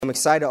I'm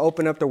excited to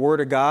open up the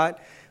Word of God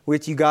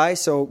with you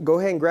guys. So go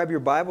ahead and grab your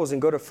Bibles and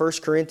go to 1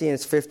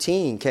 Corinthians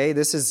 15, okay?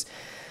 This is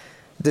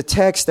the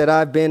text that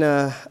I've been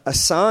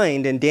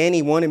assigned, and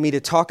Danny wanted me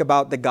to talk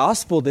about the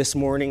gospel this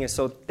morning. And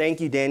so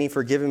thank you, Danny,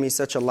 for giving me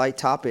such a light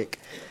topic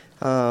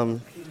to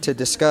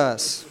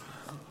discuss.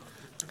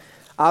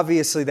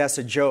 Obviously, that's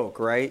a joke,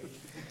 right?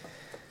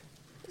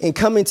 In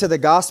coming to the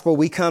gospel,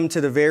 we come to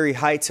the very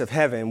heights of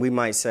heaven, we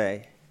might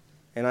say.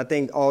 And I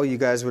think all you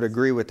guys would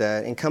agree with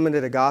that. In coming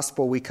to the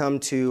gospel, we come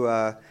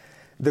to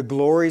the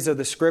glories of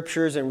the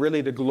scriptures and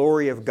really the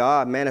glory of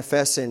God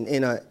manifests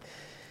in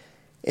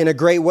a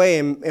great way,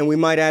 and we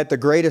might add the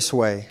greatest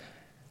way.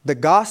 The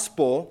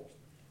gospel,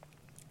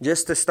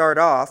 just to start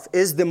off,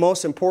 is the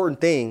most important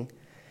thing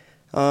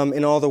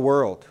in all the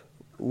world.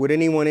 Would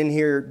anyone in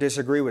here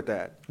disagree with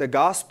that? The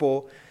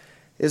gospel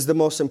is the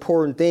most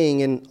important thing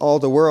in all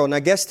the world. And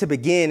I guess to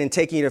begin and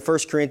taking you to 1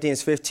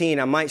 Corinthians 15,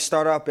 I might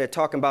start off by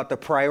talking about the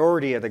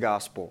priority of the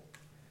gospel.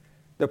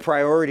 The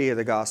priority of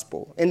the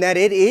gospel. And that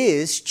it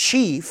is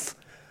chief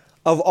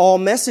of all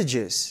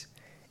messages.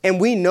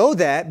 And we know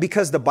that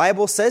because the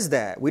Bible says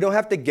that. We don't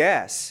have to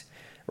guess,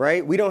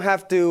 right? We don't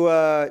have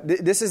to,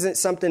 this isn't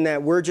something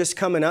that we're just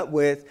coming up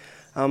with.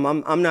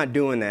 I'm not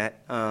doing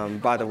that,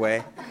 by the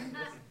way.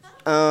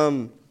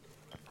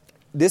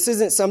 This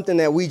isn't something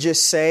that we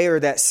just say or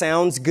that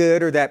sounds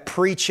good or that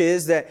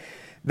preaches that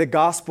the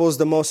gospel is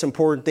the most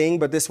important thing,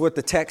 but this is what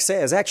the text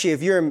says. Actually,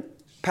 if you're in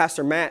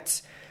Pastor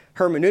Matt's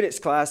hermeneutics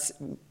class,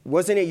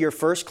 wasn't it your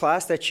first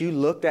class that you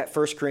looked at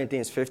 1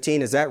 Corinthians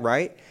 15? Is that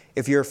right?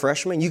 If you're a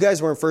freshman, you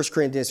guys were in 1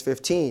 Corinthians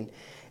 15.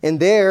 And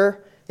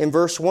there in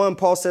verse 1,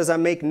 Paul says, I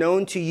make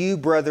known to you,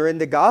 brethren,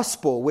 the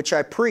gospel which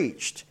I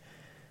preached,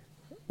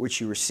 which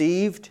you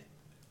received,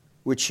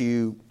 which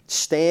you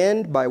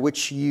stand, by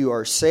which you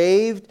are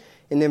saved.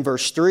 And then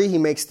verse 3, he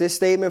makes this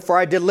statement, for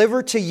I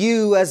deliver to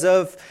you as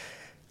of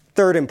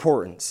third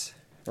importance,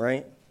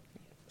 right?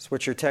 That's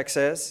what your text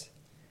says.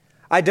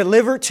 I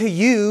deliver to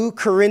you,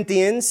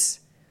 Corinthians,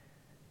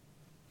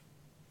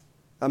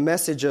 a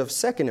message of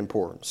second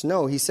importance.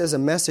 No, he says a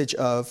message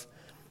of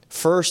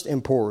first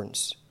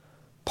importance.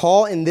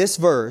 Paul in this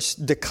verse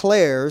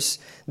declares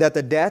that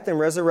the death and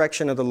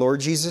resurrection of the Lord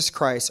Jesus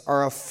Christ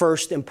are of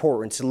first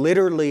importance,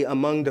 literally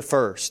among the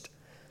first.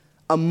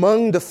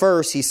 Among the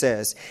first, he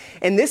says.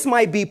 And this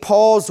might be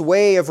Paul's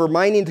way of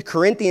reminding the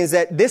Corinthians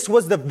that this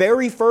was the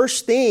very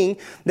first thing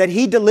that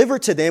he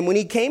delivered to them when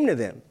he came to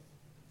them.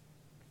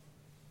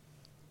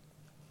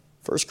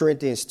 1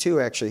 Corinthians 2,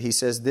 actually, he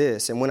says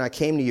this, and when I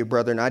came to you,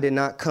 brethren, I did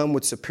not come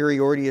with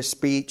superiority of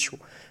speech,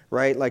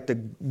 right, like the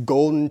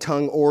golden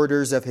tongue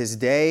orators of his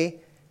day.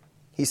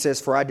 He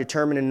says, for I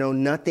determined to know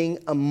nothing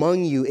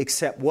among you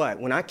except what?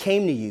 When I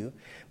came to you,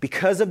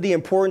 because of the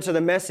importance of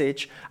the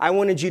message, I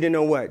wanted you to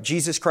know what?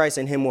 Jesus Christ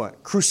and Him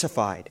what?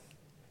 Crucified.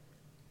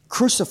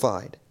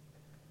 Crucified.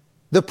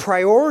 The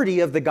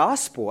priority of the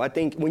gospel, I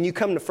think when you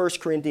come to 1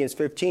 Corinthians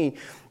 15,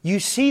 you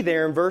see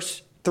there in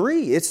verse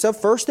 3, it's of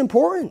first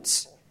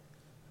importance.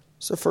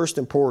 It's of first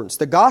importance.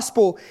 The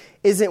gospel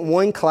isn't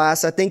one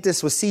class. I think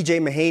this was C.J.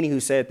 Mahaney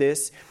who said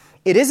this.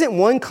 It isn't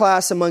one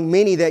class among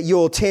many that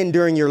you'll attend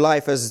during your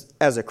life as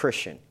a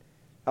Christian.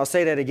 I'll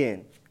say that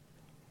again.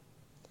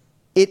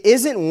 It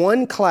isn't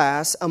one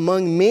class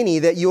among many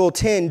that you'll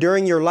attend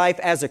during your life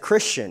as a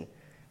Christian.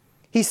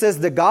 He says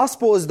the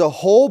gospel is the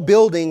whole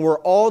building where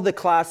all the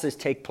classes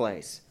take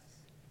place.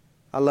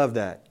 I love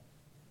that.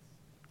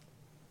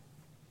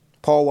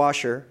 Paul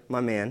Washer,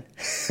 my man,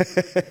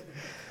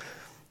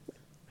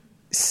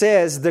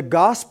 says the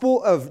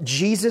gospel of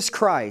Jesus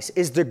Christ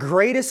is the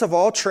greatest of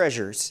all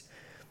treasures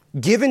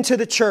given to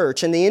the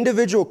church and the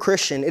individual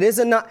Christian.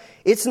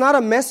 It's not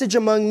a message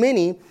among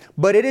many,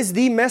 but it is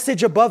the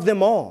message above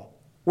them all.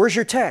 Where's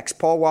your text,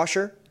 Paul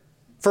Washer?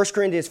 1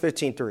 Corinthians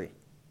 15:3.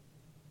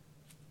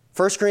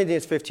 1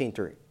 Corinthians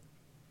 15:3.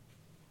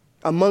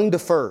 Among the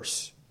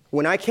first.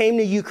 When I came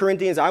to you,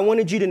 Corinthians, I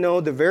wanted you to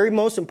know the very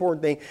most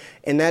important thing,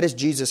 and that is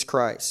Jesus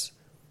Christ,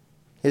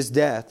 His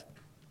death,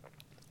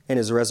 and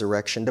His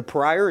resurrection. The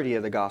priority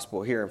of the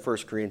gospel here in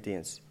 1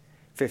 Corinthians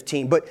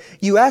 15. But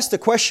you ask the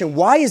question,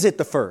 why is it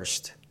the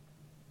first?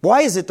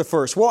 Why is it the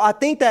first? Well, I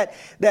think that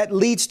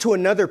leads to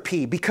another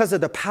P, because of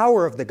the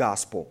power of the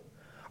gospel.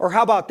 Or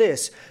how about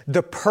this?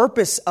 The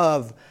purpose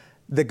of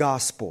the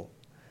gospel.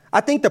 I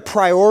think the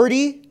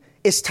priority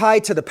is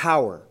tied to the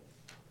power.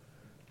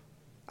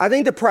 I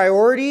think the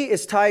priority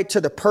is tied to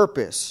the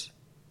purpose.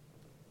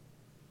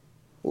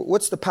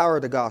 What's the power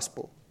of the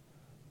gospel?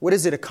 What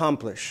does it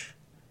accomplish?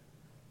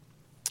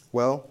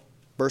 Well,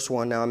 verse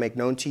 1, now I make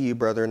known to you,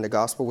 brethren, the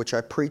gospel which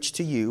I preached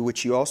to you,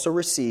 which you also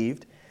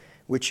received,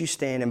 which you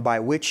stand, and by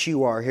which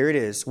you are, here it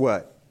is,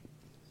 what?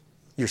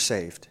 You're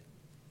saved.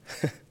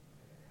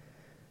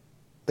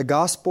 The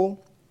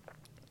gospel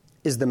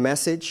is the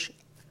message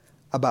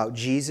about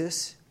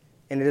Jesus,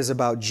 and it is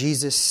about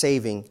Jesus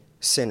saving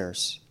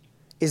sinners.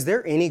 Is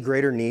there any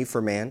greater need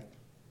for man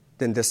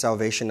than the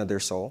salvation of their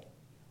soul?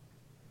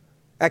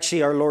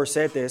 Actually, our Lord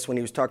said this when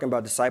He was talking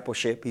about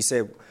discipleship. He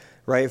said,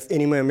 right, if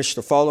any man wishes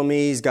to follow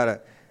me, he's got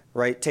to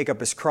right? Take up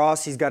his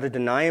cross. He's got to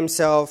deny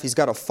himself. He's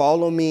got to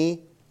follow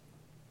me,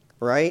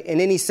 right? And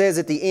then he says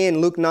at the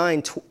end, Luke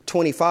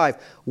 9:25,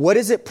 what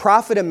does it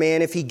profit a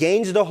man if he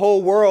gains the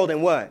whole world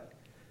and what?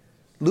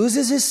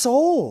 Loses his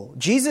soul.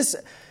 Jesus,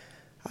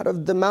 out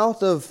of the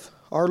mouth of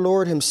our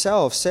Lord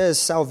himself, says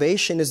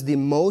salvation is the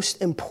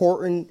most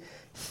important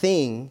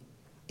thing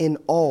in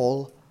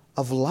all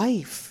of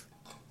life.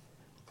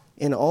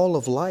 In all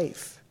of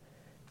life.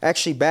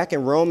 Actually, back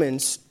in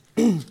Romans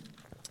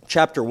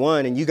chapter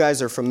 1, and you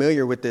guys are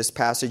familiar with this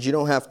passage. You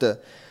don't have to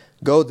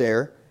go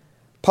there.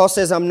 Paul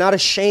says, I'm not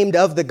ashamed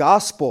of the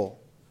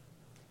gospel,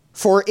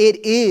 for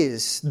it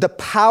is the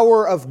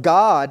power of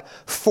God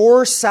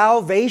for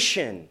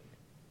salvation.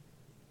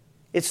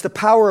 It's the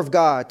power of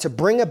God to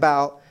bring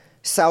about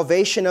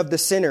salvation of the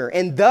sinner.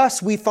 And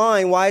thus we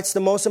find why it's the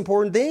most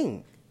important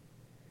thing.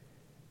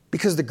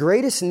 Because the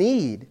greatest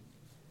need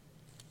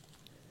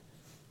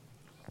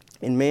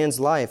in man's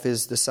life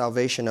is the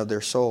salvation of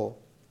their soul.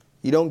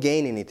 You don't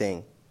gain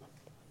anything.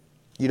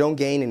 You don't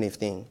gain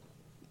anything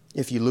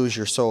if you lose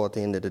your soul at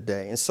the end of the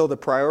day. And so the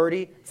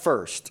priority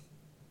first.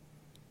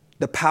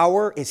 The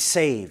power, it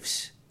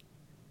saves.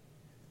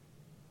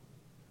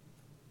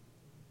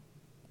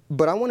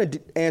 But I want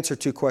to answer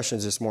two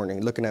questions this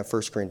morning, looking at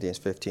 1 Corinthians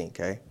 15,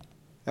 okay?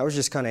 That was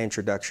just kind of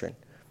introduction.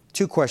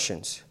 Two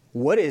questions.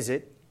 What is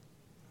it?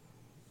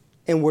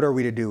 And what are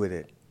we to do with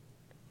it?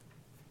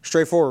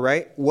 Straightforward,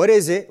 right? What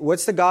is it?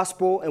 What's the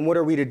gospel? And what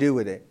are we to do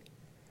with it?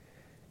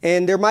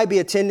 And there might be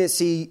a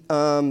tendency,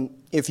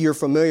 if you're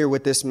familiar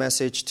with this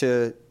message,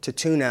 to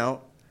tune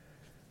out.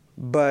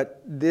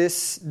 But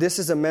this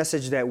is a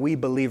message that we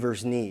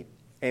believers need.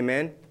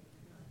 Amen?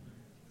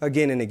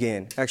 Again and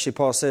again. Actually,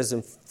 Paul says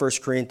in 1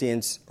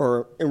 Corinthians,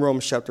 or in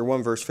Romans chapter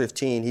 1, verse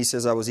 15, he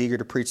says, I was eager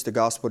to preach the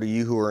gospel to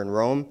you who are in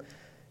Rome.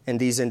 And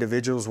these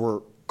individuals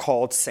were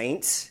called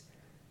saints.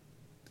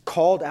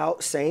 Called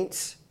out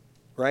saints,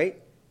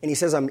 right? And he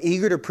says, I'm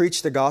eager to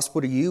preach the gospel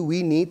to you.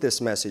 We need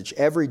this message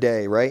every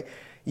day, right?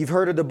 You've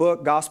heard of the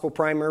book Gospel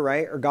Primer,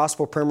 right? Or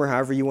Gospel Primer,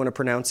 however you want to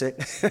pronounce it.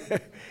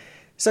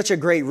 Such a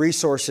great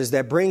resources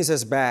that brings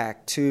us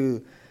back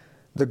to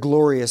the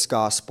glorious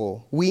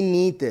gospel. We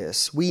need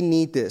this. We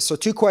need this. So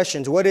two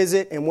questions. What is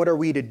it and what are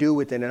we to do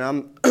with it? And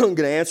I'm going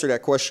to answer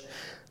that question.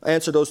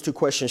 Answer those two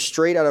questions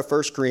straight out of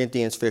 1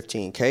 Corinthians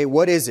 15, okay?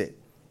 What is it?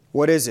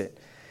 What is it?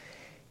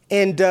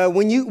 And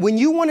when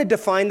you want to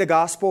define the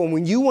gospel and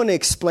when you want to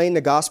explain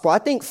the gospel, I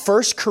think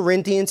 1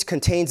 Corinthians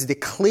contains the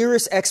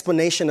clearest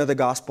explanation of the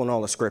gospel in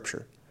all of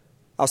Scripture.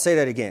 I'll say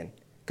that again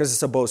because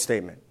it's a bold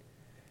statement.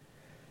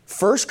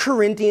 1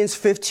 Corinthians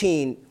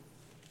 15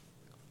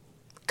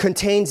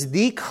 contains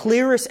the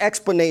clearest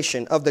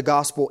explanation of the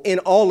gospel in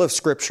all of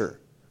Scripture.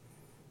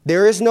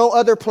 There is no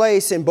other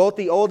place in both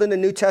the Old and the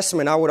New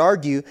Testament, I would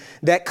argue,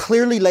 that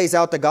clearly lays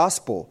out the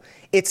gospel.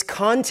 Its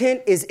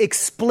content is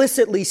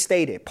explicitly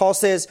stated. Paul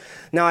says,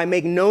 now I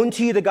make known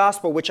to you the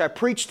gospel, which I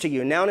preached to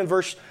you. Now in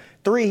verse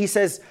 3, he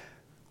says,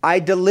 I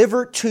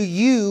delivered to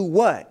you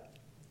what?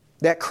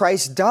 That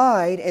Christ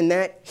died and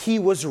that he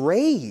was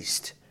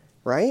raised,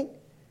 right?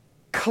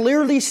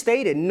 Clearly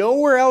stated.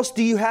 Nowhere else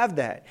do you have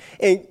that.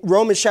 In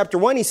Romans chapter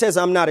 1, he says,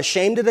 I'm not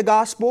ashamed of the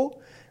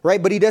gospel,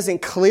 right? But he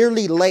doesn't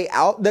clearly lay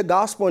out the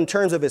gospel in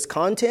terms of its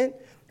content,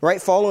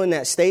 right? Following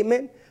that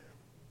statement.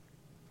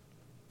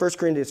 1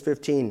 Corinthians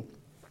 15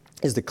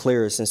 is the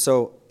clearest. And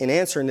so in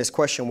answering this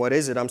question, what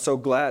is it? I'm so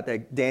glad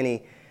that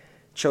Danny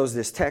chose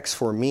this text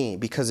for me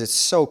because it's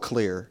so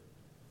clear.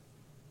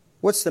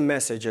 What's the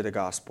message of the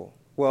gospel?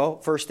 Well,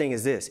 first thing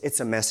is this. It's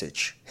a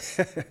message.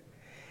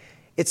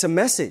 It's a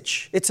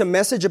message. It's a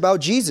message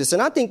about Jesus.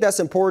 And I think that's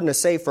important to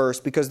say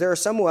first because there are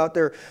some out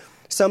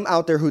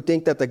there who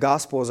think that the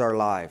gospel is our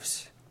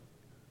lives.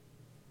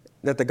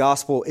 That the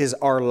gospel is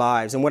our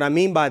lives. And what I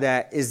mean by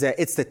that is that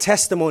it's the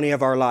testimony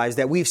of our lives,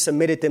 that we've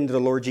submitted them to the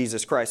Lord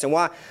Jesus Christ. And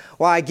while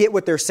I get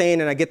what they're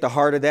saying and I get the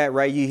heart of that,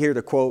 right? You hear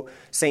the quote,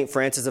 St.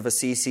 Francis of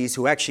Assisi,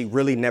 who actually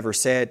really never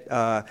said,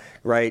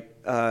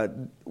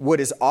 what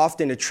is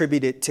often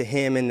attributed to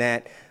him in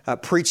that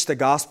preach the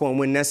gospel and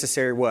when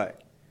necessary, what?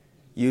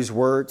 Use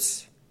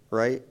words,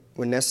 right?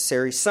 When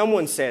necessary.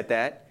 Someone said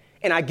that.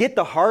 And I get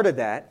the heart of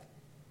that.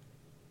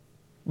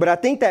 But I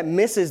think that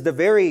misses the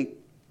very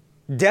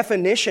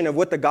definition of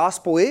what the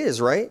gospel is,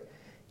 right?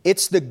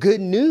 It's the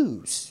good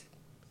news.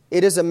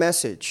 It is a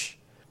message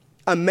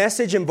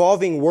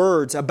involving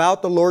words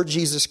about the Lord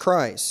Jesus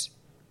Christ.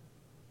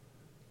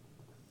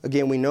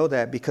 Again, we know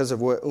that because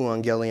of what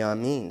euangelion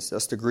means.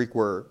 That's the Greek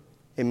word.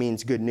 It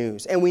means good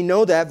news. And we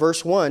know that,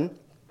 verse 1,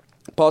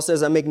 Paul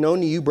says, I make known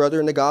to you,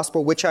 brother, in the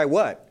gospel, which I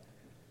what?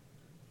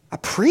 I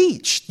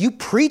preached. You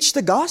preached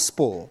the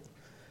gospel.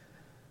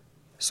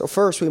 So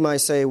first we might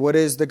say, what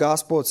is the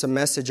gospel? It's a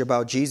message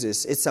about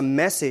Jesus. It's a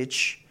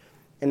message,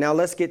 and now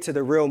let's get to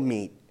the real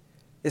meat.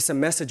 It's a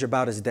message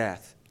about his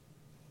death.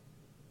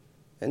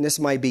 And this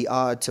might be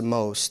odd to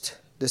most.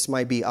 This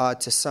might be odd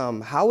to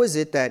some. How is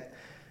it that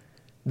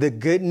the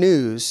good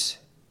news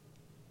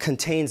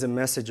contains a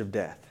message of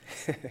death?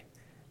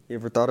 You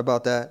ever thought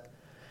about that?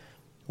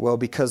 Well,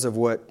 because of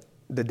what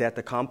the death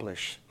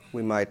accomplished.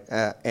 we might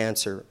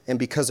answer. And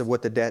because of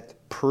what the death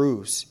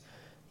proves,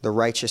 the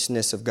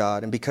righteousness of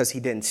God, and because he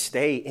didn't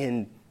stay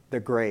in the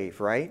grave,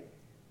 right?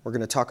 We're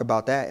going to talk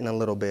about that in a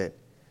little bit.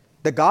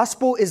 The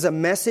gospel is a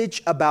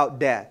message about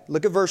death.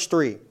 Look at verse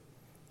 3.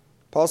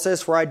 Paul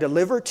says, "For I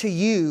deliver to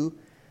you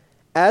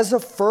as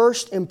of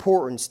first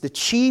importance the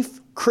chief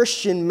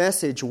Christian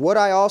message, what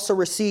I also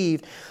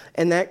received,"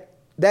 and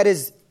that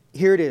is,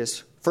 here it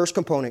is, first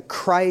component,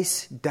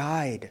 Christ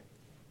died.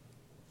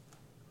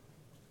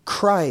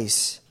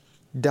 Christ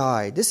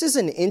died. This is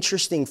an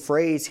interesting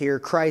phrase here,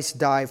 Christ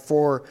died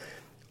for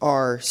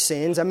our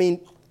sins. I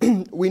mean,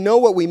 we know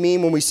what we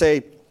mean when we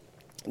say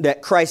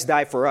that Christ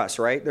died for us,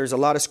 right? There's a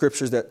lot of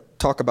scriptures that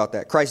talk about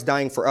that. Christ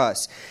dying for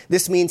us.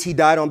 This means he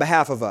died on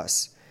behalf of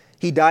us.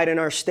 He died in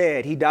our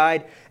stead. He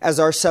died as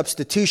our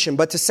substitution.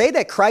 But to say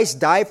that Christ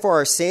died for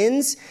our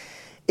sins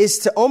is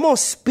to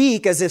almost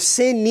speak as if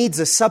sin needs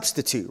a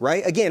substitute,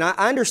 right? Again, I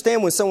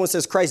understand when someone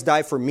says Christ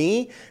died for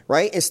me,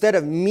 right? Instead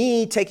of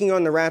me taking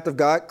on the wrath of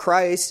God,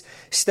 Christ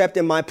stepped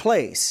in my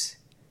place.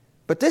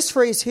 But this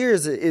phrase here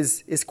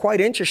is quite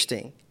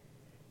interesting.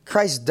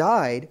 Christ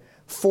died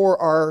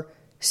for our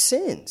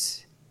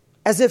sins,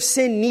 as if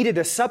sin needed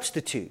a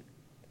substitute,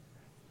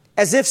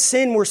 as if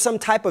sin were some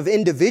type of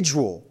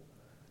individual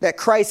that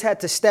Christ had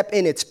to step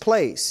in its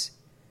place.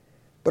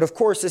 But of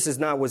course, this is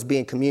not what's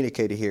being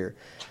communicated here.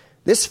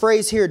 This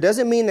phrase here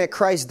doesn't mean that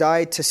Christ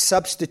died to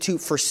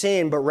substitute for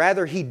sin, but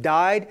rather he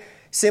died,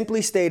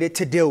 simply stated,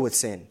 to deal with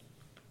sin.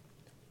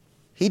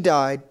 He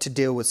died to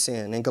deal with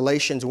sin. In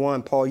Galatians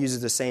 1, Paul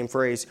uses the same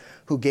phrase,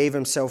 who gave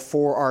himself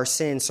for our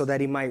sins so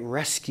that he might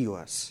rescue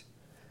us.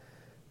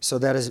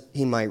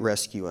 He might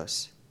rescue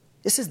us.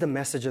 This is the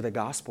message of the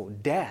gospel,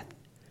 death.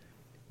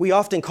 We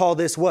often call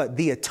this what?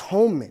 The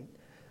atonement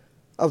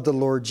of the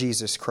Lord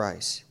Jesus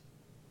Christ.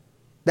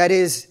 That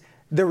is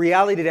the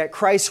reality that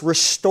Christ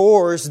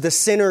restores the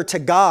sinner to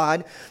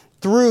God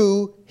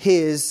through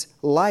his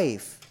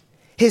life.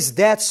 His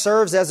death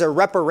serves as a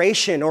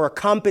reparation or a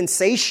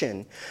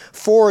compensation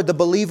for the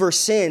believer's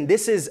sin.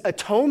 This is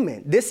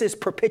atonement. This is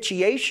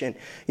propitiation.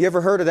 You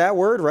ever heard of that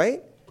word,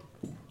 right?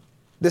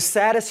 The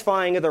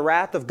satisfying of the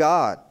wrath of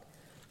God.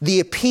 The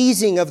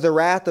appeasing of the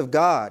wrath of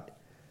God.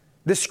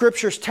 The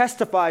scriptures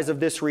testifies of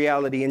this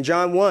reality. In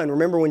John 1,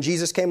 remember when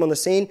Jesus came on the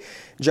scene?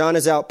 John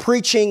is out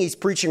preaching. He's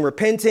preaching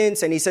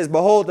repentance. And he says,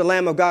 "Behold, the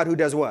Lamb of God who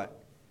does what?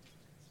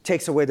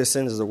 Takes away the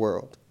sins of the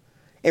world."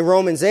 In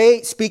Romans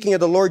 8, speaking of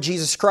the Lord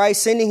Jesus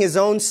Christ, sending his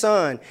own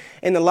Son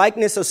in the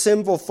likeness of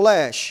sinful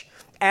flesh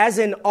as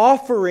an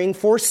offering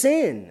for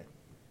sin.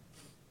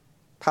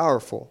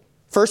 Powerful.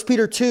 1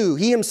 Peter 2,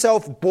 he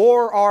himself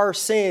bore our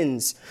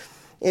sins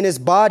in his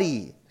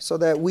body so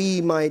that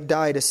we might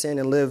die to sin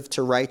and live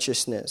to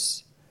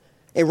righteousness.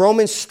 In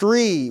Romans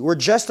 3, we're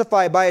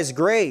justified by his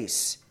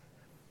grace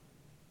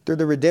through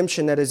the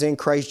redemption that is in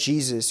Christ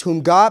Jesus, whom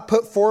God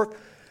put forth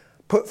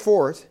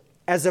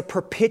as a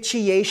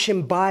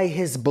propitiation by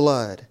his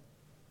blood.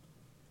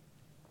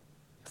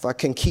 If I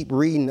can keep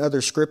reading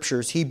other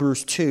scriptures,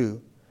 Hebrews 2,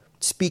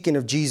 speaking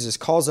of Jesus,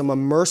 calls him a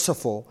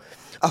merciful,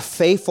 a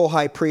faithful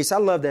high priest. I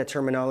love that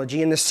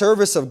terminology. In the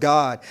service of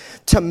God,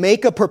 to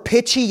make a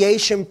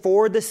propitiation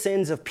for the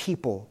sins of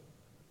people.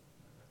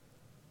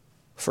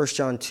 1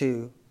 John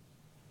 2,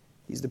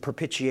 he's the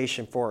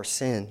propitiation for our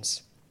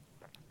sins.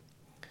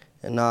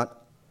 And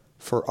not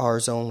for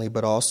ours only,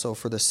 but also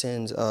for the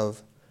sins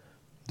of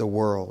the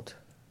world.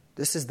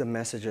 This is the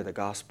message of the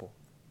gospel.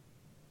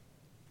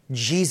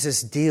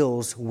 Jesus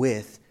deals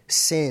with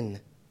sin.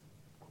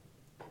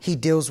 He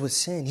deals with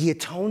sin. He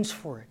atones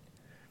for it.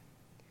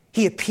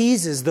 He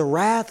appeases the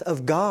wrath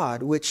of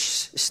God, which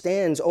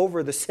stands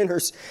over the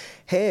sinner's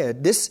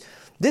head. This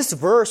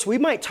verse, we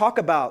might talk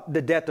about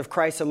the death of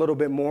Christ a little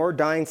bit more,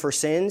 dying for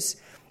sins,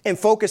 and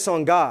focus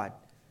on God.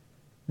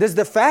 Does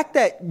the fact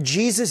that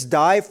Jesus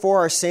died for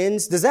our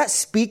sins, does that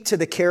speak to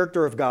the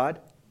character of God?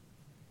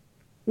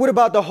 What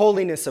about the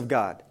holiness of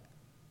God?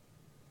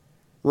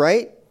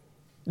 Right?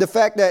 The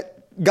fact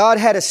that God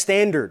had a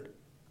standard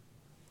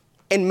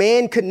and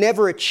man could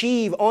never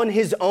achieve on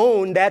his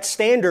own that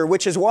standard,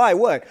 which is why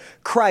what?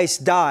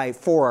 Christ died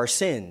for our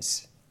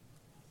sins.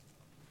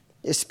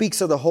 It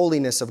speaks of the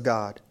holiness of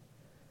God.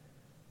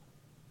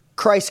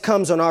 Christ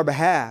comes on our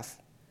behalf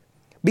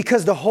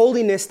because the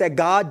holiness that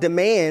God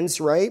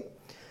demands, right?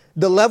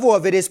 The level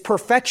of it is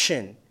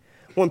perfection.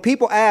 When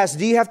people ask,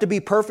 do you have to be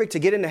perfect to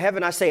get into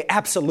heaven? I say,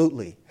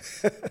 absolutely.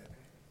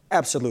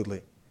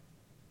 Absolutely.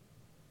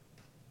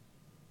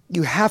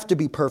 You have to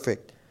be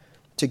perfect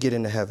to get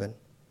into heaven.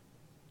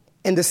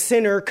 And the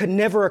sinner could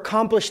never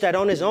accomplish that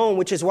on his own,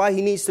 which is why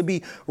he needs to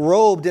be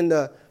robed in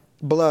the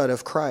blood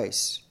of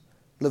Christ.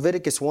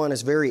 Leviticus 1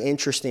 is very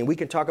interesting. We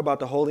can talk about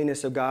the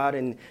holiness of God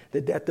and the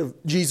death of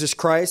Jesus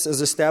Christ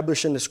as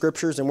established in the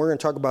scriptures, and we're going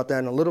to talk about that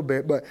in a little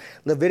bit. But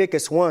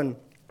Leviticus 1,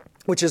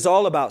 which is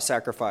all about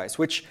sacrifice,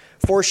 which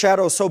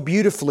foreshadows so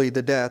beautifully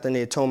the death and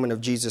the atonement of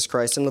Jesus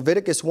Christ. In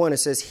Leviticus 1, it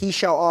says, he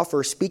shall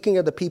offer, speaking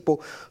of the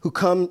people who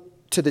come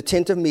to the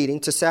tent of meeting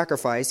to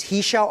sacrifice,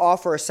 he shall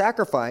offer a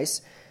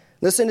sacrifice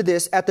listen to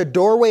this, at the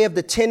doorway of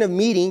the tent of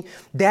meeting,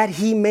 that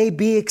he may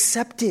be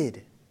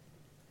accepted.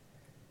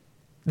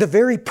 The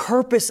very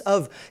purpose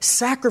of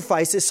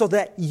sacrifice is so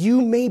that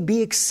you may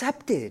be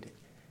accepted.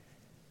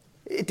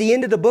 At the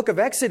end of the book of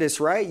Exodus,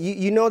 right,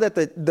 you know that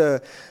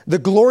the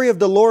glory of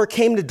the Lord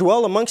came to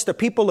dwell amongst the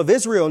people of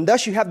Israel. And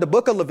thus you have the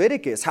book of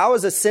Leviticus. How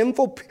is a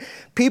sinful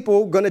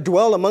people going to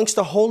dwell amongst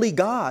a holy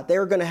God?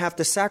 They're going to have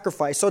to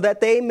sacrifice so that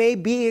they may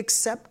be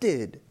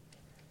accepted.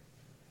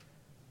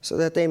 So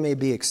that they may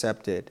be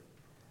accepted.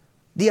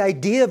 The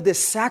idea of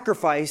this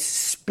sacrifice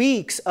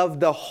speaks of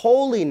the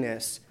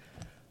holiness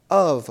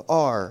of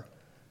our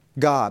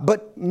God.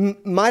 But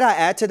might I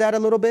add to that a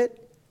little bit?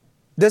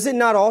 Does it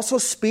not also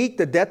speak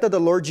the death of the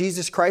Lord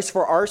Jesus Christ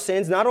for our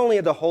sins, not only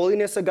of the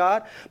holiness of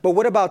God, but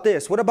what about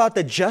this? What about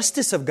the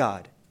justice of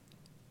God?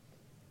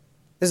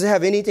 Does it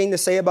have anything to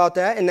say about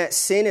that? And that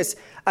sin is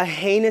a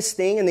heinous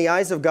thing in the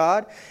eyes of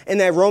God? And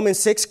that Romans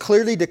 6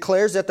 clearly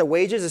declares that the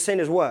wages of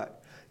sin is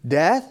what?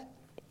 Death.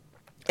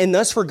 And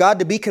thus for God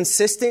to be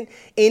consistent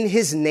in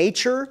his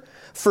nature,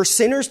 for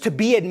sinners to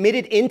be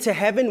admitted into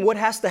heaven, what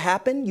has to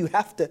happen?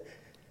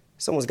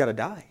 Someone's got to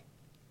die.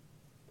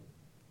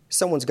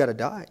 Someone's got to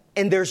die.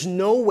 And there's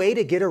no way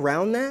to get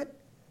around that.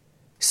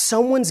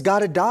 Someone's got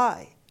to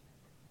die.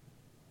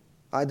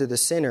 Either the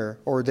sinner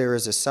or there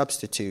is a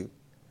substitute.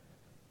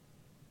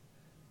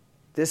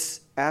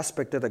 This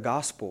aspect of the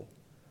gospel,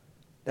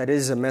 that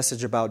is a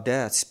message about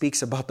death,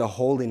 speaks about the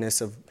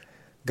holiness of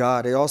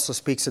God. It also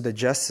speaks of the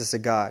justice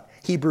of God.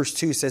 Hebrews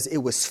 2 says it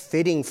was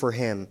fitting for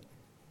him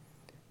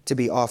to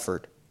be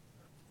offered.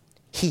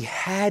 He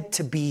had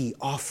to be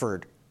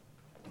offered.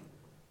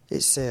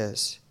 It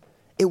says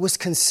it was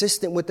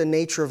consistent with the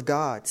nature of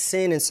God,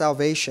 sin and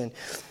salvation.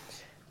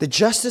 The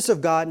justice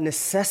of God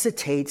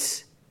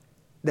necessitates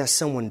that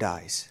someone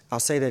dies.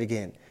 I'll say that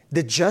again.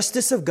 The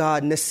justice of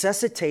God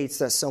necessitates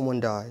that someone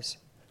dies.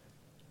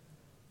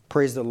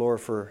 Praise the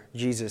Lord for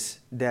Jesus'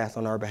 death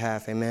on our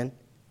behalf. Amen.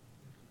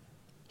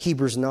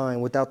 Hebrews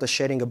 9, without the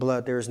shedding of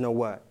blood, there is no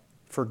what?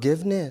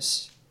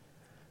 Forgiveness.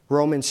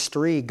 Romans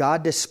 3,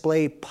 God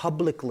displayed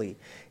publicly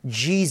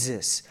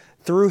Jesus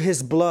through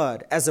his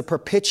blood as a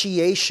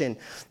propitiation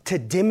to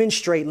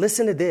demonstrate,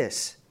 listen to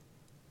this,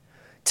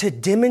 to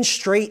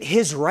demonstrate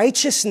his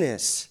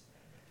righteousness.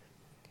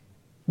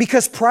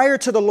 Because prior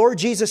to the Lord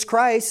Jesus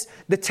Christ,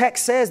 the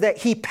text says that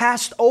he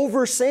passed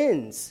over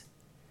sins.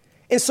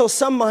 And so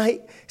some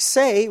might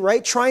say,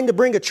 right, trying to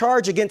bring a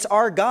charge against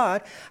our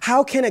God,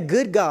 how can a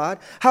good God,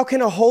 how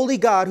can a holy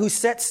God who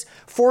sets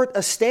forth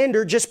a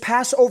standard just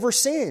pass over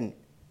sin?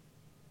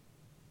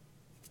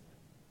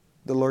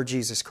 The Lord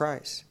Jesus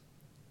Christ.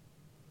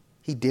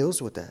 He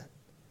deals with that.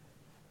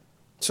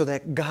 So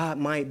that God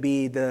might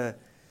be the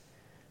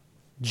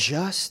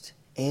just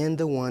and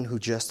the one who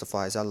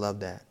justifies. I love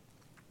that.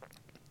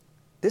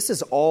 This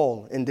is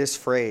all in this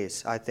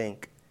phrase, I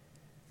think,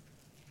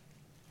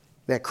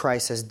 that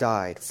Christ has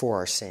died for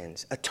our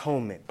sins.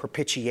 Atonement,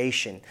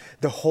 propitiation,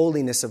 the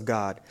holiness of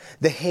God,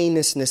 the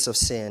heinousness of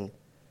sin,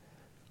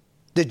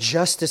 the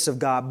justice of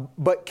God.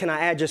 But can I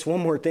add just one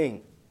more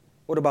thing?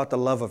 What about the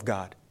love of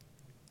God?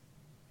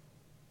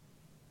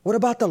 What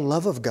about the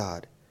love of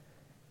God?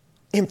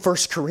 In 1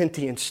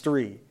 Corinthians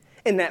 3,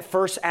 in that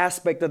first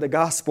aspect of the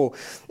gospel,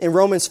 in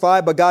Romans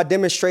 5, but God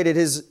demonstrated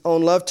his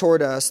own love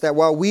toward us, that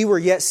while we were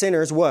yet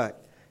sinners,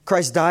 what?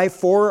 Christ died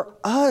for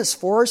us,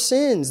 for our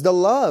sins, the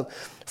love.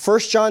 1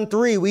 John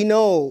 3, we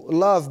know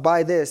love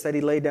by this, that he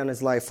laid down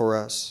his life for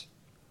us.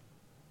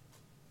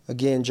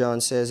 Again,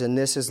 John says, and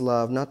this is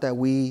love, not that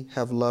we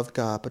have loved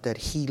God, but that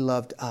he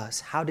loved us.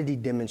 How did he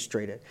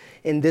demonstrate it?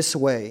 In this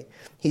way,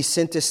 he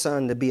sent his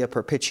son to be a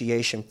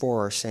propitiation for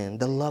our sin.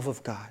 The love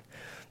of God,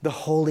 the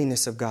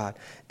holiness of God,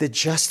 the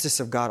justice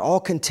of God, all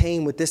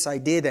contained with this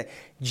idea that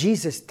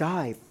Jesus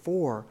died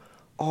for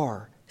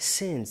our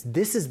sins.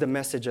 This is the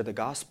message of the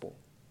gospel.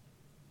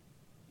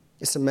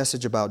 It's a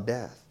message about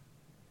death.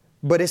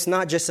 But it's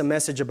not just a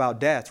message about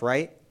death,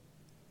 right?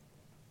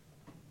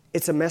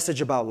 It's a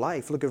message about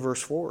life. Look at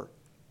verse 4.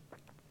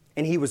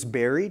 And he was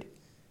buried,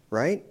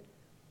 right?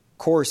 Of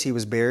course he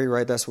was buried,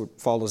 right? That's what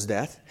follows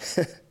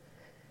death.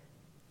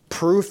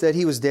 Proof that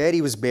he was dead,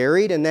 he was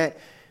buried, and that,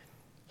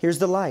 here's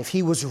the life.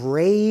 He was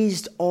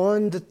raised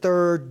on the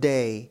third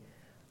day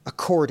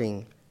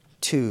according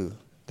to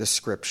the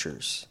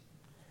Scriptures.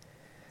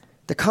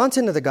 The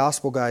content of the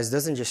gospel, guys,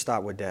 doesn't just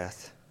stop with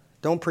death.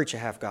 Don't preach a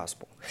half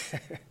gospel.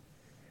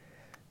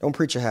 Don't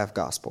preach a half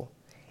gospel.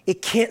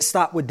 It can't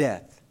stop with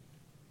death.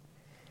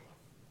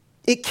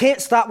 It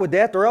can't stop with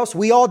death or else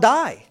we all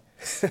die.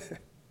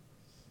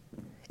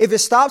 If it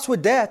stops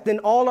with death, then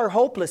all are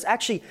hopeless.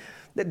 Actually,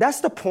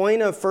 that's the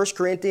point of 1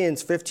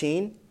 Corinthians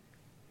 15.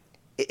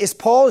 Is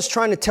Paul is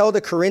trying to tell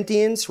the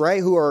Corinthians, right,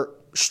 who are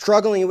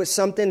struggling with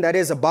something that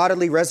is a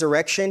bodily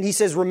resurrection. He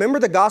says, remember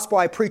the gospel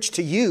I preached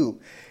to you.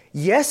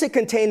 Yes, it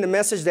contained the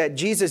message that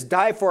Jesus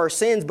died for our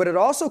sins, but it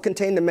also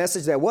contained the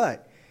message that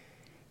what?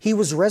 He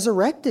was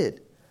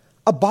resurrected.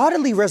 A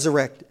bodily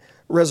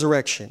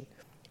resurrection.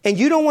 And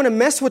you don't want to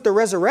mess with the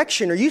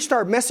resurrection or you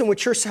start messing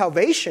with your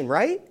salvation,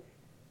 right?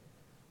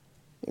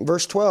 In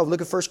verse 12,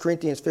 look at 1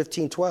 Corinthians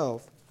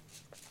 15:12.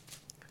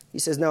 He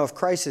says, now if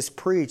Christ is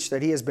preached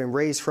that he has been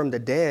raised from the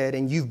dead,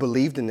 and you've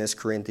believed in this,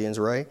 Corinthians,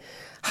 right?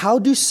 How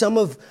do some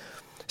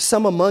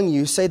among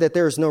you say that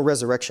there is no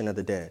resurrection of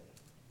the dead?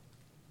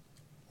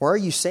 Why are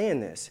you saying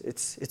this?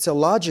 It's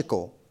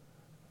illogical.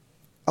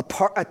 A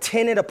part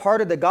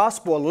of the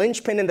gospel, a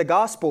linchpin in the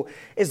gospel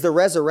is the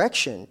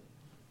resurrection.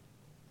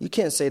 You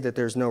can't say that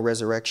there's no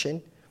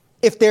resurrection.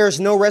 If there's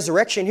no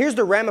resurrection, here's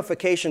the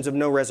ramifications of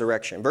no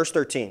resurrection. Verse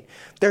 13,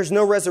 there's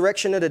no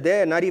resurrection of the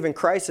dead, not even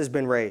Christ has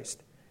been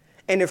raised.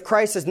 And if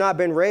Christ has not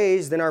been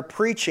raised, then our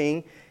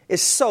preaching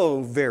is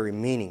so very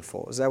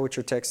meaningful. Is that what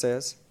your text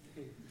says?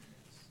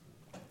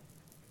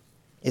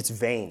 It's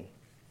vain.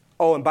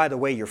 Oh, and by the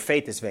way, your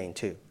faith is vain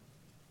too.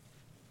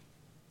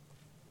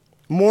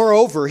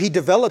 Moreover, he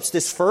develops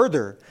this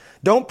further.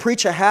 Don't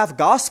preach a half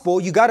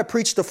gospel. You got to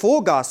preach the full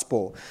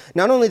gospel.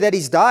 Not only that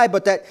he's died,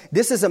 but that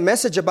this is a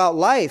message about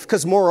life.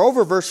 Because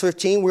moreover, verse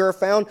 15, we are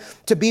found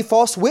to be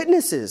false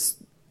witnesses,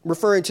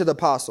 referring to the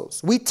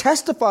apostles. We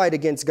testified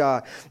against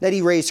God that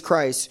he raised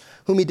Christ,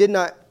 whom he did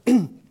not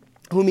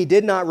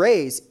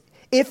raise,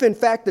 if in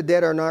fact the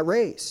dead are not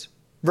raised.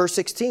 Verse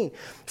 16,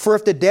 for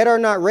if the dead are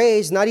not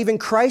raised, not even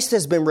Christ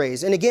has been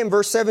raised. And again,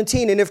 verse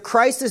 17, and if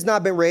Christ has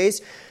not been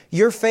raised,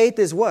 your faith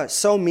is what?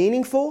 So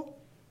meaningful?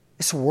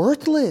 It's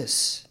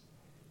worthless.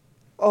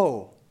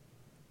 Oh,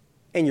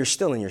 and you're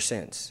still in your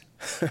sins.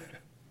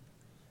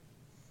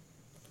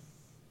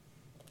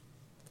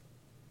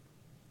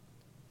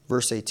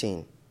 Verse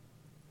 18.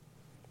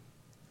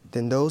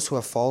 Then those who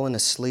have fallen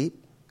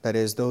asleep, that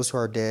is, those who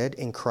are dead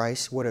in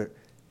Christ,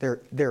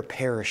 they're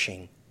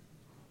perishing.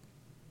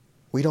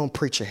 We don't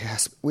preach a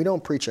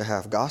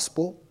half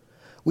gospel.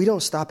 We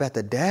don't stop at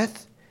the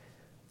death.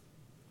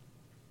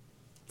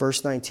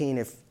 Verse 19,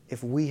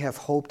 if we have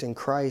hoped in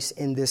Christ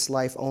in this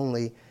life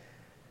only,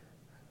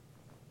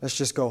 let's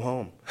just go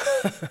home.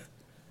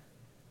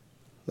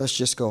 Let's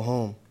just go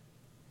home.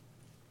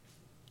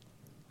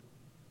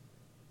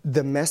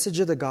 The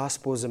message of the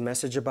gospel is a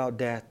message about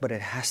death, but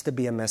it has to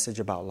be a message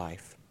about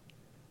life.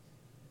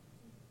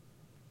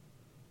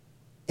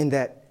 In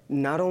that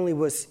not only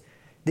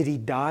did he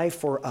die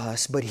for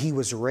us, but he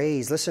was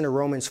raised. Listen to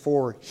Romans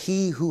 4.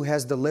 He who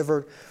was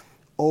delivered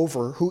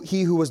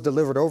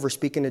over,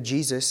 speaking to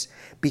Jesus,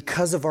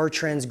 because of our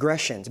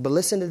transgressions. But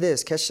listen to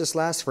this, catch this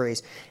last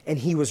phrase. And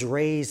he was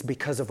raised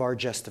because of our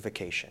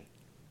justification.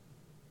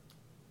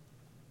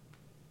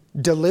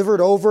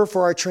 Delivered over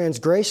for our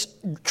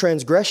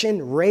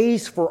transgression,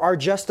 raised for our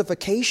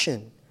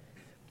justification.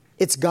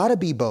 It's got to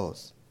be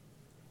both.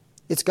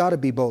 It's got to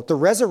be both. The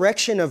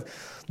resurrection of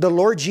the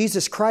Lord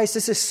Jesus Christ,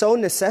 this is so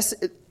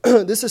necessary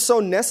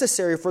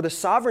for the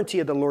sovereignty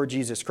of the Lord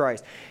Jesus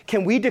Christ.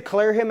 Can we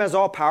declare him as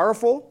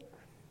all-powerful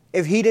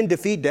if he didn't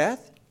defeat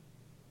death?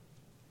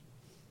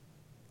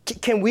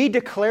 Can we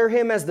declare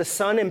him as the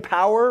Son in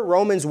power,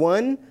 Romans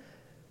 1,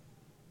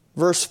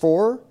 verse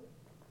 4,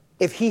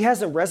 if he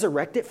hasn't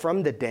resurrected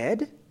from the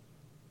dead?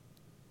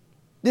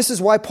 This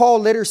is why Paul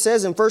later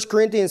says in 1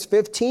 Corinthians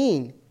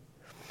 15,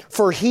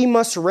 for he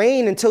must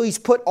reign until he's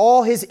put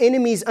all his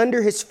enemies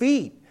under his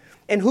feet.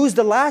 And who's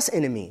the last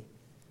enemy?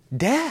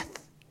 Death.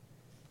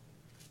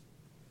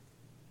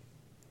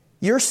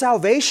 Your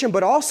salvation,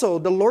 but also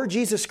the Lord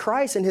Jesus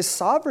Christ and his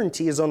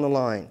sovereignty is on the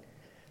line.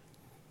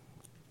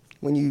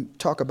 When you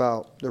talk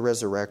about the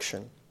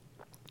resurrection,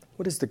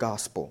 what is the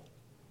gospel?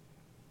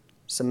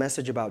 It's a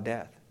message about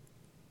death.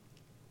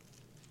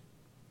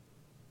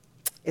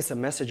 It's a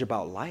message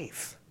about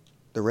life,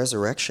 the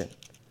resurrection.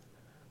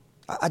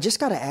 I just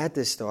got to add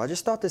this, though. I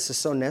just thought this is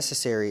so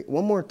necessary.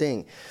 One more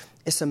thing.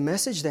 It's a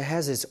message that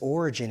has its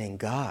origin in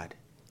God.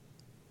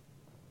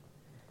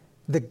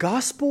 The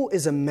gospel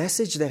is a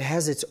message that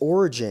has its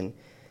origin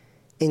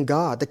in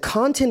God. The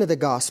content of the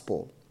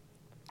gospel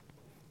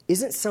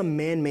isn't some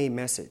man-made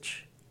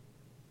message.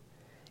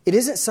 It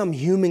isn't some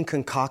human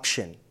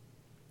concoction.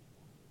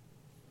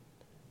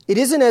 It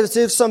isn't as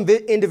if some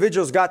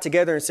individuals got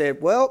together and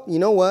said, well, you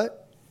know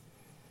what?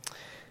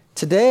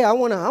 Today I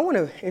want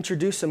to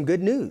introduce some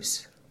good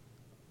news.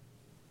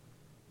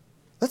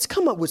 Let's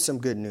come up with some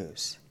good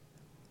news.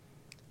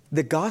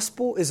 The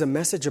gospel is a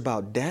message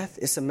about death.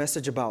 It's a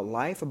message about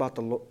life,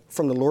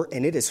 from the Lord,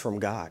 and it is from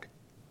God.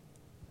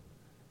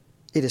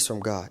 It is from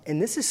God.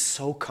 And this is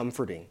so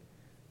comforting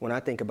when I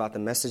think about the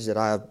message that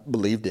I have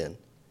believed in.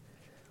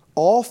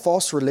 All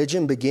false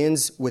religion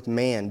begins with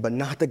man, but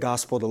not the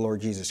gospel of the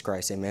Lord Jesus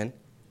Christ. Amen?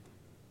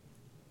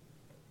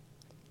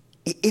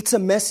 It's a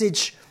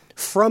message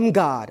from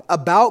God,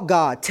 about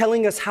God,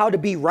 telling us how to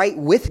be right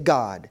with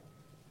God.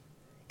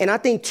 And I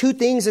think two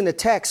things in the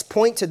text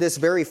point to this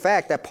very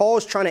fact, that Paul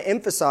is trying to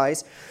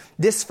emphasize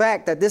this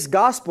fact that this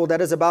gospel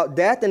that is about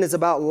death and is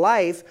about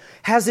life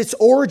has its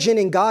origin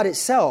in God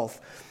itself.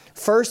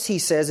 First, he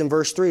says in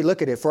verse 3,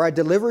 look at it. For I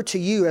delivered to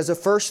you as of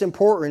first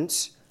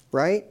importance,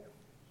 right?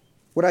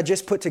 What I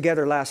just put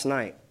together last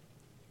night,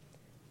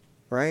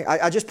 right?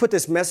 I just put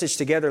this message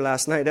together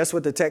last night. That's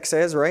what the text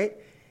says, right?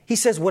 He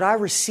says, what I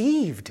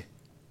received.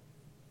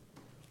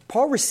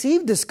 Paul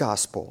received this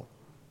gospel.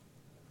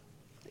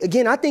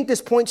 again, I think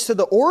this points to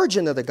the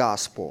origin of the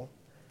gospel.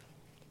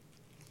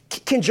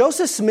 Can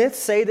Joseph Smith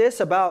say this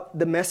about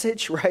the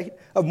message, right,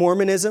 of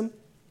Mormonism?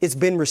 It's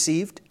been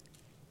received.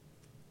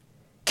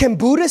 Can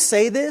Buddha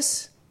say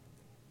this?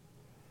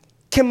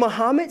 Can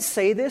Muhammad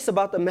say this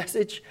about the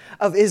message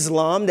of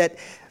Islam, that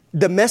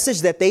the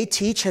message that they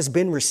teach has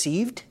been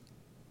received?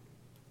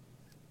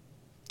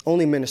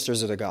 Only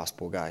ministers of the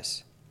gospel,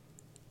 guys.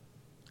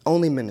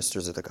 Only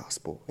ministers of the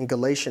gospel. In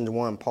Galatians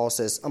 1, Paul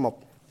says,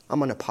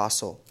 I'm an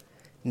apostle,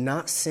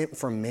 not sent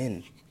from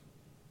men,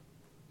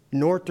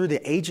 nor through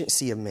the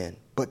agency of men,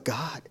 but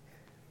God.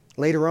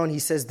 Later on, he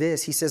says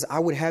this. He says, I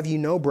would have you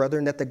know,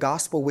 brethren, that the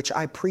gospel which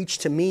I preach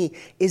to me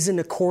isn't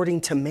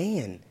according to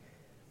man.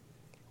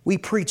 We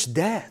preach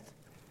death.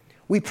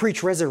 We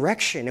preach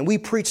resurrection. And we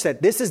preach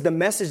that this is the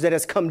message that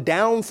has come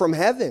down from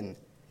heaven.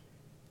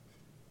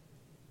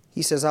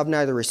 He says, I've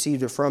neither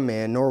received it from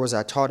man, nor was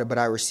I taught it, but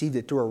I received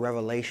it through a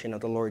revelation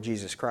of the Lord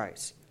Jesus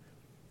Christ.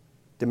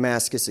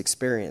 Damascus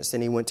experience.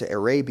 Then he went to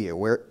Arabia,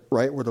 where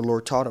the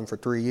Lord taught him for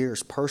 3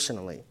 years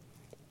personally.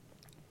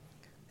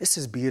 This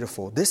is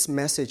beautiful. This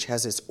message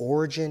has its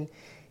origin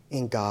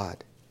in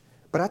God.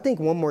 But I think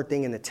one more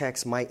thing in the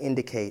text might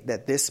indicate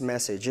that this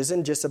message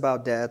isn't just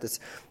about death.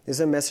 It's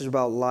a message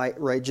about life,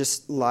 right?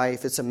 Just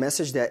life. It's a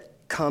message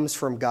that comes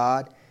from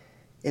God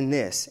in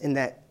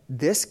that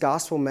this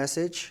gospel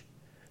message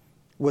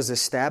was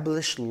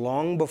established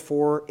long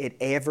before it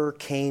ever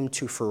came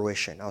to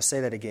fruition. I'll say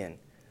that again.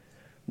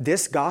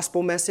 This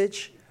gospel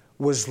message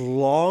was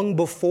long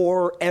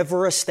before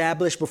ever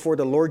established, before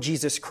the Lord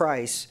Jesus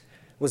Christ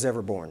was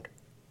ever born.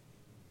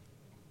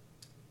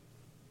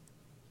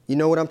 You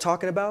know what I'm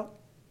talking about?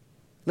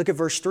 Look at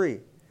verse 3.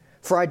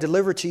 For I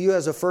delivered to you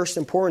as of first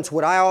importance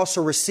what I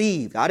also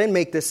received. I didn't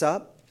make this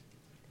up.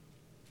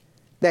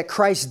 That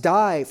Christ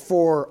died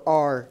for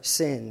our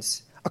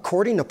sins.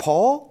 According to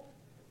Paul?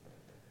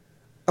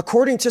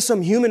 According to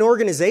some human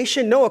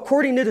organization? No,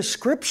 according to the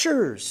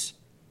Scriptures.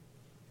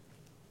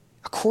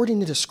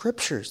 According to the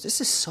Scriptures.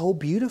 This is so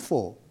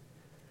beautiful.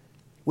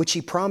 Which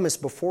he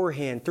promised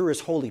beforehand through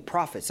his holy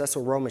prophets. That's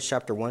what Romans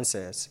chapter 1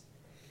 says.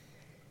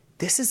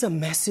 This is a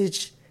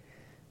message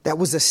that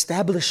was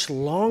established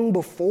long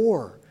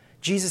before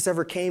Jesus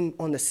ever came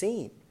on the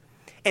scene.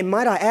 And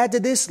might I add to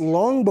this,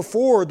 long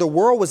before the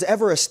world was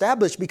ever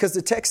established, because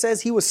the text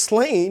says he was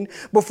slain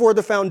before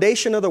the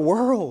foundation of the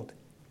world.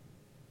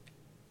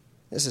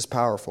 This is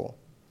powerful.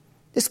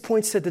 This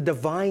points to the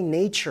divine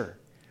nature.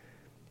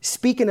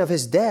 Speaking of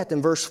his death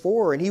in verse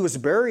 4, and he was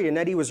buried and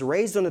that he was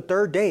raised on the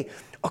third day,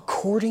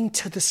 according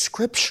to the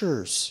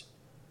Scriptures.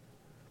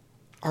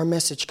 Our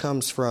message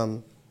comes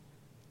from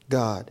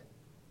God.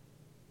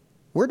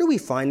 Where do we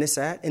find this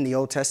at in the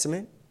Old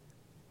Testament?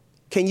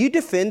 Can you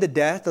defend the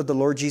death of the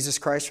Lord Jesus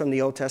Christ from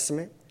the Old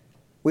Testament?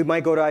 We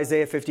might go to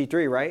Isaiah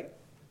 53, right?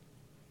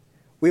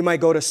 We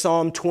might go to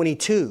Psalm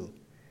 22.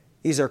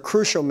 These are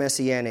crucial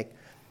messianic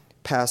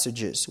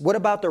passages. What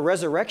about the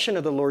resurrection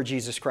of the Lord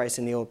Jesus Christ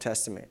in the Old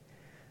Testament?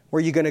 Where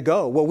are you going to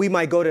go? Well, we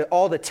might go to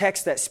all the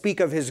texts that speak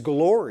of his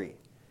glory.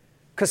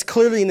 Because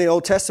clearly in the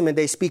Old Testament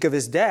they speak of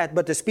his death,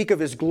 but to speak of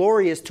his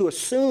glory is to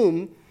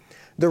assume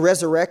the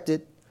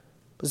resurrected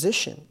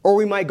position. Or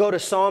we might go to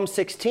Psalm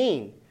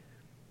 16,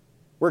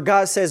 where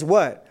God says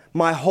what?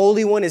 My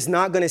Holy One is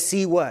not going to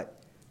see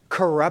what?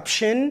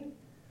 Corruption?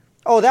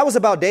 Oh, that was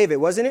about David,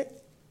 wasn't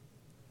it?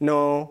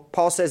 No.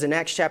 Paul says in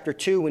Acts chapter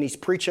 2, when he's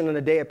preaching on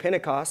the day of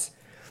Pentecost,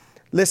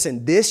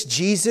 listen, this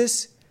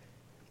Jesus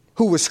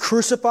who was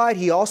crucified,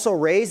 he also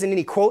raised, and then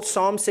he quotes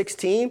Psalm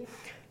 16.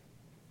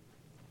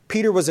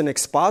 Peter was an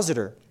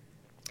expositor,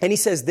 and he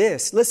says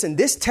this, listen,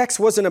 this text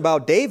wasn't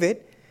about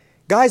David.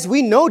 Guys,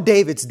 we know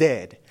David's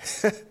dead.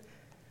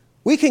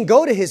 We can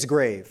go to his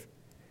grave.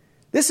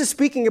 This is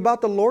speaking about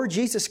the Lord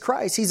Jesus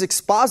Christ. He's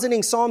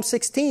expositing Psalm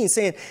 16,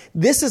 saying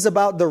this is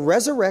about the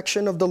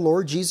resurrection of the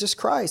Lord Jesus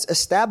Christ,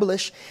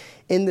 established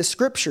in the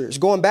Scriptures.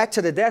 Going back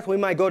to the death, we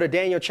might go to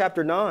Daniel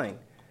chapter 9,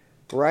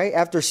 right?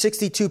 After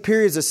 62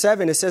 periods of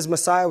 7, it says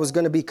Messiah was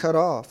going to be cut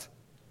off.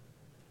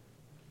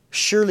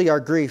 Surely our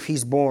grief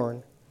he's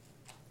borne,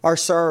 our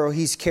sorrow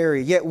he's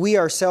carried, yet we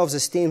ourselves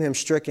esteem him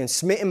stricken,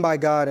 smitten by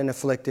God and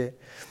afflicted.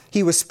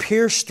 He was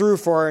pierced through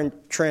for our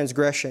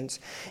transgressions.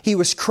 He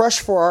was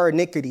crushed for our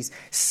iniquities.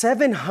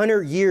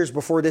 700 years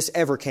before this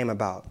ever came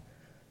about.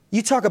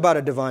 You talk about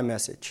a divine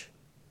message.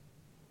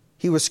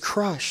 He was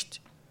crushed.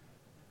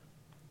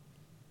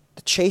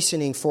 The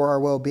chastening for our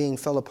well-being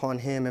fell upon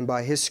him, and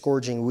by his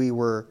scourging we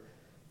were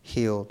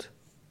healed.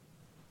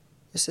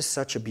 This is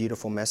such a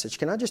beautiful message.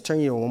 Can I just turn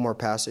you to one more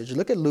passage?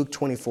 Look at Luke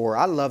 24.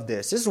 I love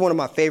this. This is one of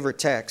my favorite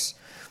texts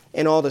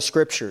in all the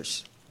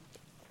Scriptures.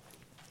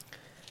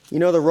 You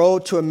know, the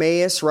road to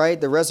Emmaus,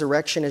 right? The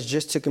resurrection has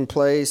just taken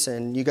place,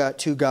 and you got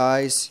two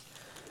guys.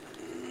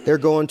 They're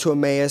going to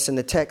Emmaus, and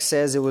the text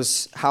says it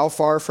was how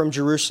far from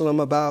Jerusalem?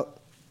 About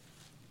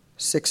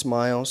 6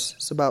 miles.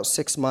 It's about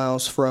 6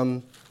 miles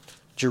from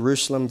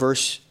Jerusalem,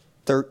 verse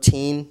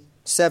 13.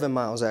 7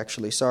 miles,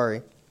 actually,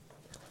 sorry.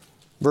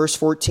 Verse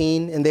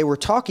 14, and they were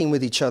talking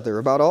with each other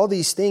about all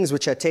these things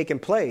which had taken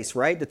place,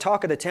 right? The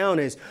talk of the town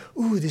is,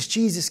 ooh, this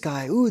Jesus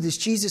guy. Ooh, this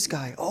Jesus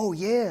guy. Oh,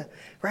 yeah,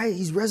 right?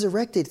 He's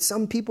resurrected.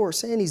 Some people are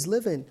saying he's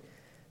living.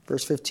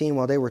 Verse 15,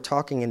 while they were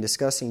talking and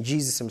discussing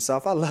Jesus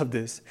himself, I love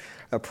this,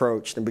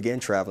 approached and began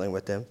traveling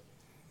with them.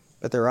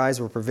 But their eyes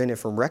were prevented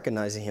from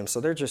recognizing him,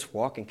 so they're just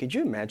walking. Could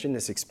you imagine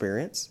this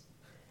experience?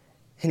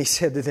 And he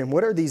said to them,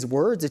 what are these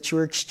words that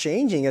you're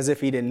exchanging, as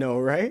if he didn't know,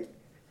 right?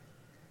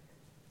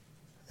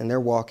 And they're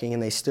walking,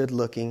 and they stood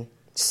looking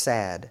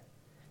sad.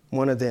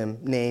 One of them,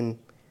 named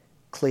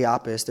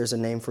Cleopas, there's a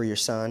name for your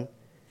son,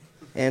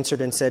 answered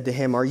and said to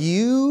him, are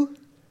you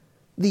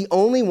the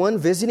only one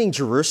visiting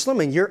Jerusalem,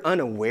 and you're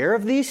unaware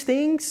of these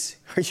things?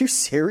 Are you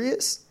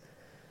serious?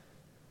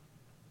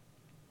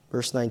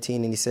 Verse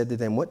 19, and he said to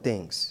them, what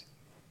things?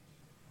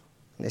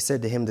 And they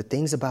said to him, the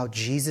things about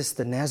Jesus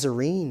the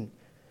Nazarene,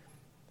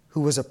 who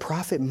was a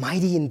prophet,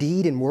 mighty in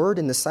deed and word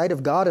in the sight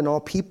of God and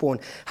all people,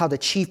 and how the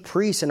chief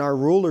priests and our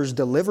rulers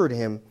delivered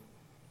him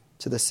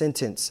to the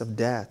sentence of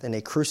death, and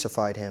they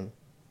crucified him.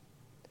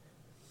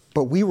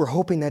 But we were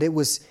hoping that it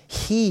was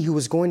he who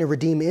was going to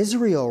redeem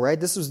Israel, right?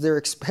 This was their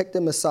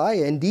expected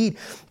Messiah. Indeed,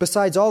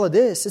 besides all of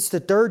this, it's the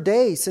third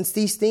day since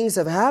these things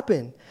have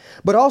happened.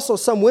 But also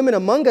some women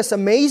among us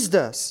amazed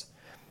us.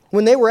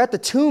 When they were at the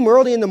tomb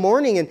early in the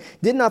morning and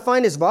did not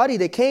find his body,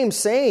 they came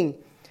saying,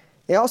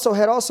 they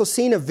had also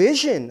seen a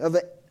vision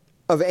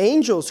of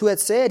angels who had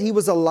said he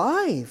was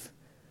alive.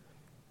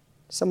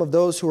 Some of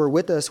those who were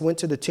with us went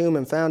to the tomb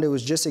and found it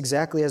was just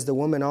exactly as the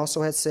woman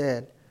also had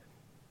said.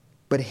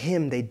 But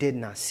him they did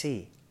not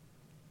see.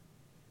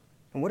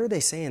 And what are they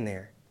saying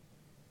there?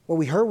 Well,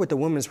 we heard what the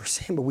women were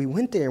saying, but we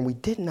went there and we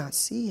did not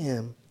see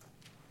him.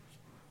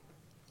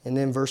 And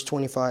then verse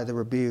 25, the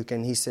rebuke,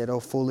 and he said, O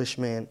foolish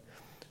man,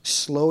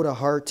 slow to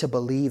heart to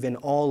believe in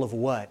all of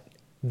what?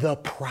 The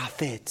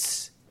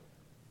prophets.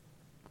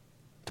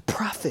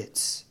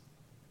 Prophets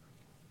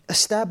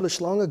established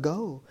long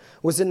ago.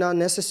 Was it not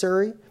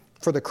necessary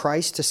for the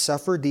Christ to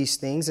suffer these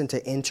things and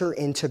to enter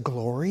into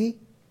glory?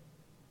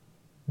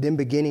 Then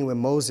beginning with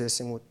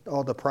Moses and with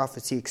all the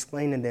prophets, he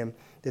explained to them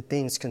the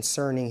things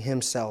concerning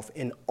himself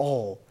in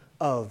all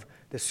of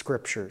the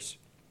scriptures.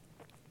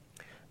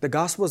 The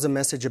gospel is a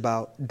message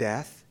about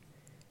death.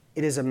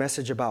 It is a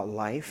message about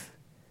life.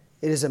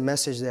 It is a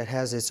message that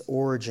has its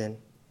origin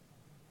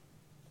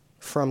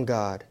from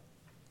God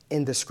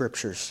in the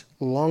scriptures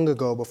long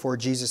ago, before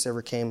Jesus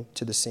ever came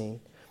to the scene.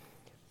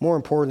 More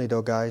importantly,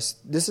 though, guys,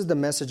 this is the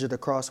message of the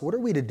cross. What are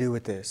we to do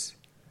with this?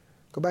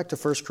 Go back to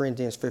 1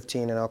 Corinthians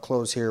 15, and I'll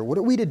close here. What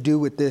are we to do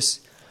with this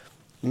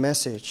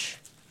message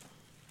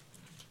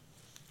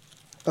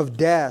of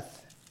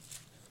death,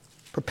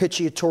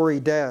 propitiatory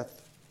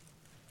death,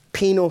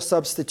 penal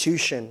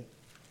substitution,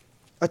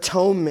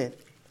 atonement?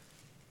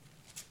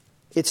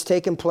 It's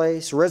taken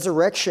place.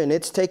 Resurrection,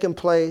 it's taken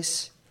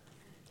place.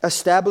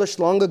 Established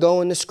long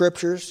ago in the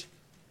scriptures.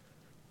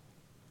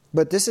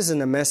 But this isn't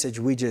a message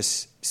we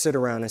just sit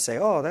around and say,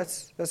 oh,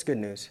 that's good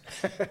news.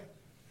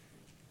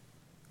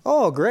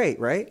 Oh, great,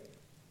 right?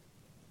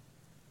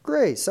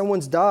 Great,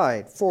 someone's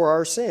died for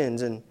our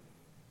sins and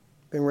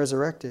been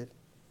resurrected.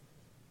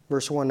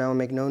 Verse 1, now I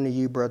make known to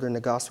you, brethren,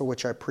 the gospel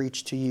which I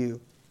preached to you.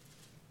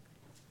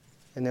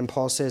 And then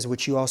Paul says,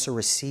 which you also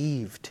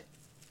received,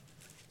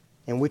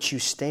 in which you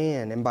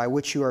stand, and by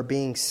which you are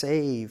being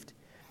saved,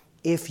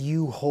 if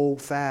you hold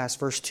fast,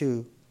 verse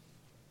 2,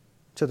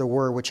 to the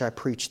word which I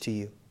preached to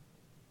you.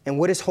 And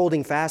what does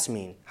holding fast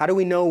mean? How do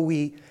we know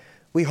we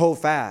hold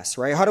fast,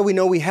 right? How do we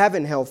know we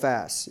haven't held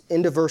fast?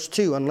 Into verse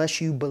 2,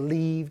 unless you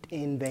believed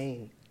in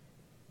vain.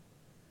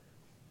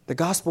 The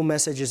gospel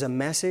message is a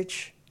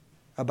message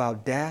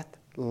about death,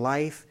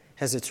 life,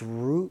 has its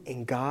root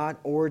in God,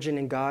 origin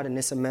in God, and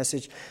it's a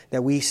message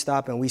that we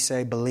stop and we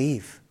say,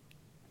 believe.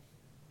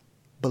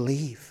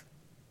 Believe.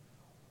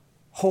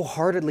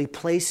 Wholeheartedly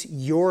place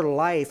your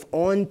life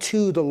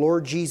onto the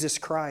Lord Jesus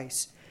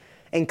Christ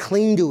and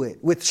cling to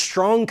it with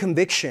strong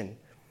conviction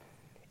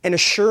and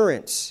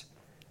assurance.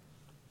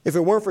 If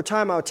it weren't for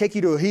time, I would take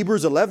you to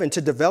Hebrews 11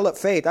 to develop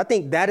faith. I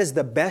think that is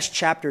the best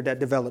chapter that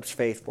develops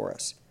faith for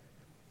us.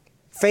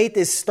 Faith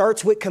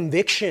starts with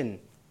conviction.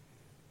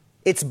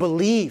 It's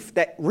belief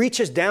that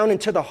reaches down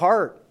into the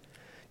heart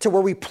to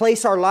where we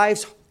place our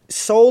lives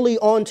solely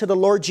onto the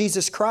Lord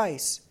Jesus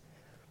Christ.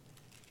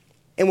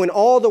 And when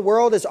all the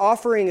world is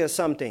offering us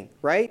something,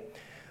 right?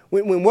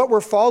 When what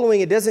we're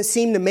following, it doesn't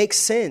seem to make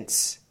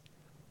sense.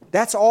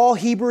 That's all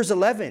Hebrews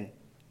 11.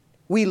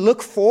 We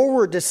look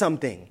forward to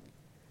something.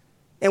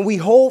 And we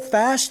hold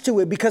fast to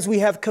it because we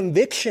have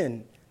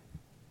conviction.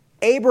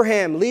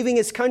 Abraham leaving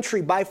his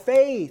country by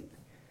faith.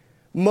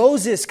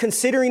 Moses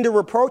considering the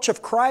reproach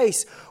of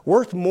Christ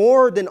worth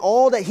more than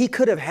all that he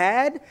could have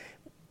had.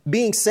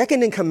 Being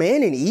second in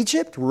command in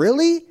Egypt.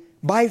 Really?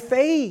 By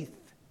faith.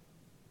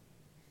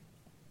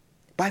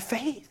 By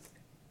faith.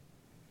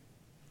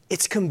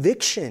 It's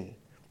conviction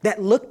that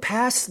look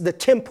past the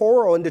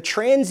temporal and the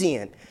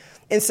transient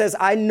and says,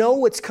 I know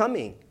what's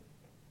coming.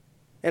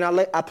 And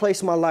I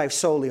place my life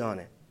solely on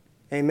it.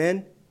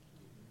 Amen?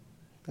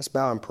 Let's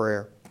bow in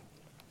prayer.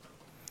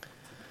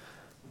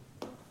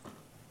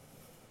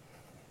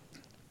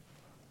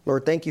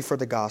 Lord, thank you for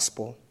the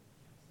gospel.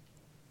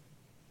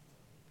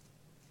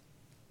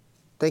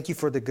 Thank you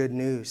for the good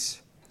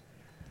news.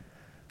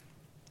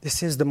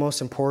 This is the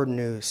most important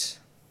news.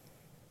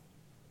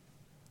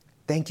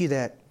 Thank you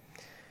that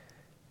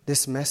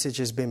this message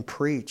has been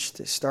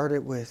preached. It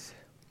started with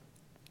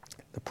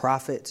the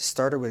prophet, it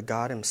started with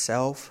God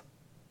Himself.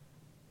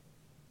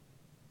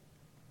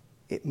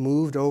 It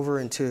moved over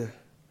into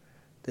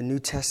the New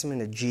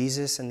Testament of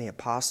Jesus and the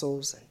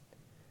apostles. And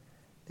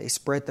they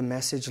spread the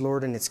message,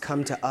 Lord, and it's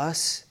come to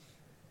us.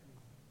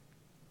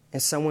 And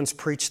someone's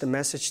preached the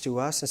message to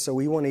us. And so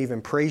we want to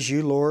even praise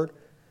you, Lord,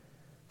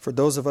 for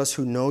those of us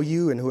who know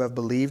you and who have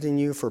believed in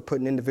you, for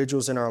putting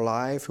individuals in our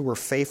life who were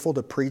faithful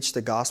to preach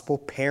the gospel,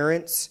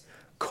 parents,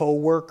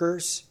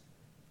 co-workers,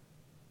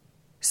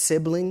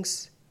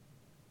 siblings,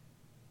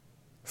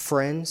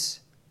 friends.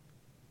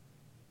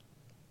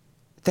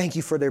 Thank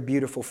you for their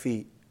beautiful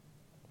feet.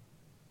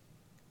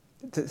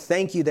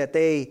 Thank you that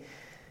they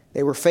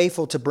were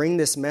faithful to bring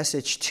this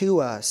message to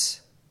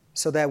us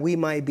so that we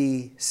might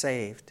be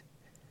saved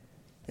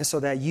and so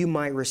that you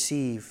might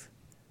receive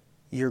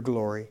your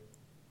glory.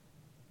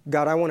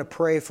 God, I want to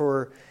pray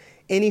for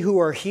any who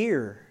are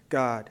here,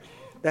 God,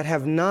 that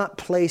have not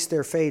placed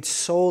their faith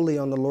solely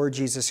on the Lord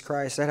Jesus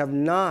Christ, that have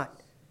not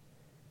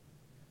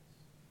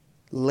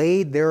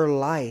laid their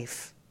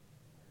life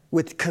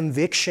with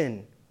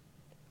conviction,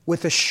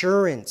 with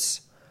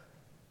assurance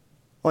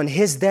on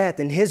His death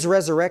and His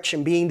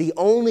resurrection being the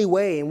only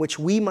way in which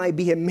we might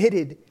be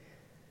admitted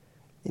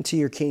into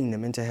your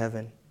kingdom, into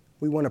heaven.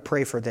 We want to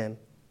pray for them.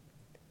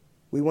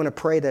 We want to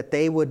pray that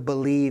they would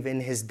believe in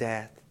His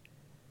death.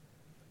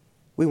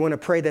 We want to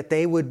pray that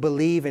they would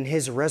believe in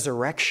His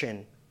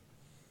resurrection.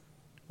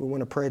 We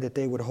want to pray that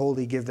they would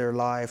wholly give their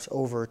lives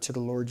over to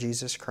the Lord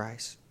Jesus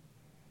Christ,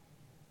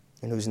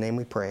 in whose name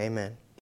we pray. Amen.